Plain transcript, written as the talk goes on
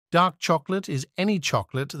Dark chocolate is any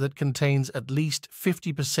chocolate that contains at least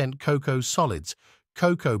 50% cocoa solids,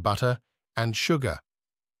 cocoa butter, and sugar.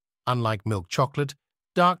 Unlike milk chocolate,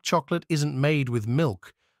 dark chocolate isn't made with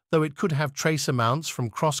milk, though it could have trace amounts from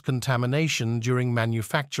cross-contamination during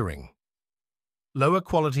manufacturing.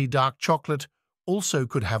 Lower-quality dark chocolate also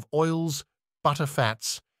could have oils, butter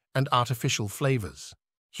fats, and artificial flavors.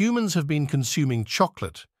 Humans have been consuming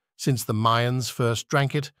chocolate since the Mayans first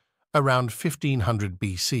drank it around 1500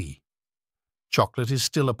 BC. Chocolate is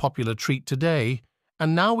still a popular treat today,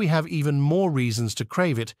 and now we have even more reasons to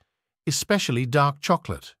crave it, especially dark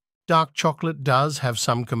chocolate. Dark chocolate does have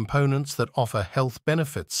some components that offer health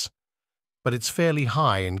benefits, but it's fairly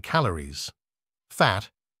high in calories, fat,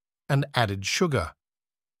 and added sugar.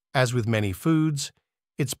 As with many foods,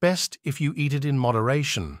 it's best if you eat it in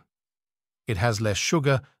moderation. It has less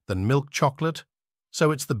sugar than milk chocolate,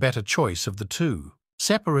 so it's the better choice of the two.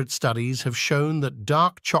 Separate studies have shown that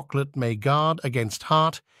dark chocolate may guard against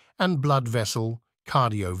heart and blood vessel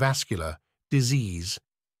cardiovascular disease.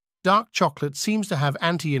 Dark chocolate seems to have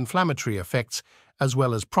anti-inflammatory effects as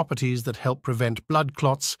well as properties that help prevent blood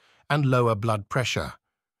clots and lower blood pressure.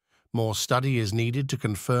 More study is needed to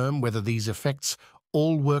confirm whether these effects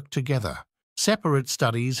all work together. Separate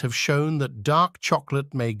studies have shown that dark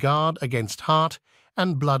chocolate may guard against heart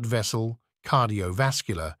and blood vessel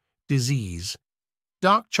cardiovascular disease.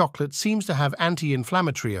 Dark chocolate seems to have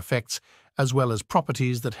anti-inflammatory effects as well as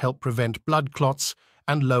properties that help prevent blood clots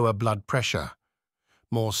and lower blood pressure.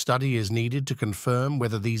 More study is needed to confirm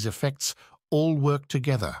whether these effects all work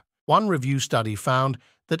together. One review study found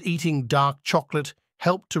that eating dark chocolate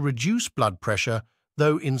helped to reduce blood pressure,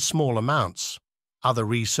 though in small amounts. Other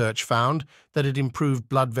research found that it improved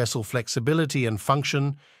blood vessel flexibility and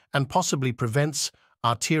function and possibly prevents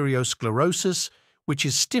arteriosclerosis, which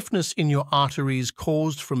is stiffness in your arteries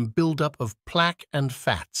caused from buildup of plaque and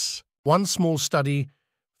fats. One small study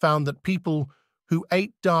found that people who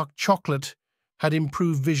ate dark chocolate had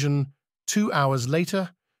improved vision 2 hours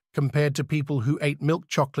later compared to people who ate milk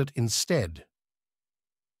chocolate instead.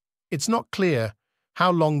 It's not clear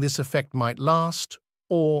how long this effect might last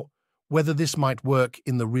or whether this might work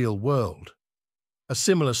in the real world. A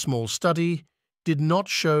similar small study did not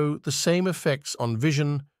show the same effects on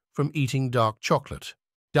vision from eating dark chocolate.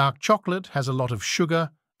 Dark chocolate has a lot of sugar,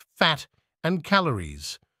 fat, and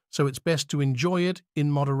calories, so it's best to enjoy it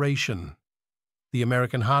in moderation. The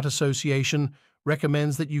American Heart Association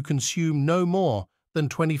recommends that you consume no more than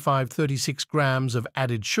 25-36 grams of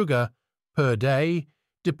added sugar per day,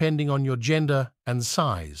 depending on your gender and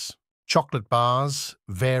size. Chocolate bars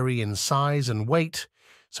vary in size and weight,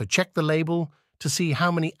 so check the label to see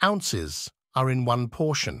how many ounces are in one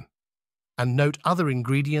portion. And note other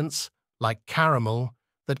ingredients like caramel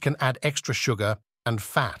that can add extra sugar and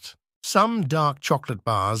fat. Some dark chocolate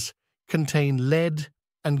bars contain lead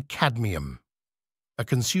and cadmium. A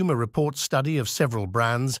Consumer Reports study of several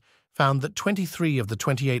brands found that 23 of the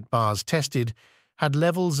 28 bars tested had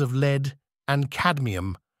levels of lead and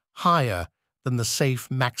cadmium higher than the safe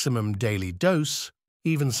maximum daily dose.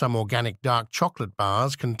 Even some organic dark chocolate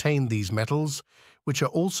bars contain these metals, which are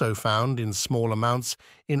also found in small amounts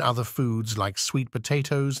in other foods like sweet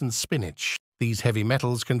potatoes and spinach. These heavy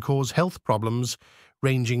metals can cause health problems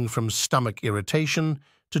ranging from stomach irritation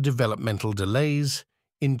to developmental delays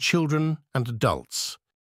in children and adults.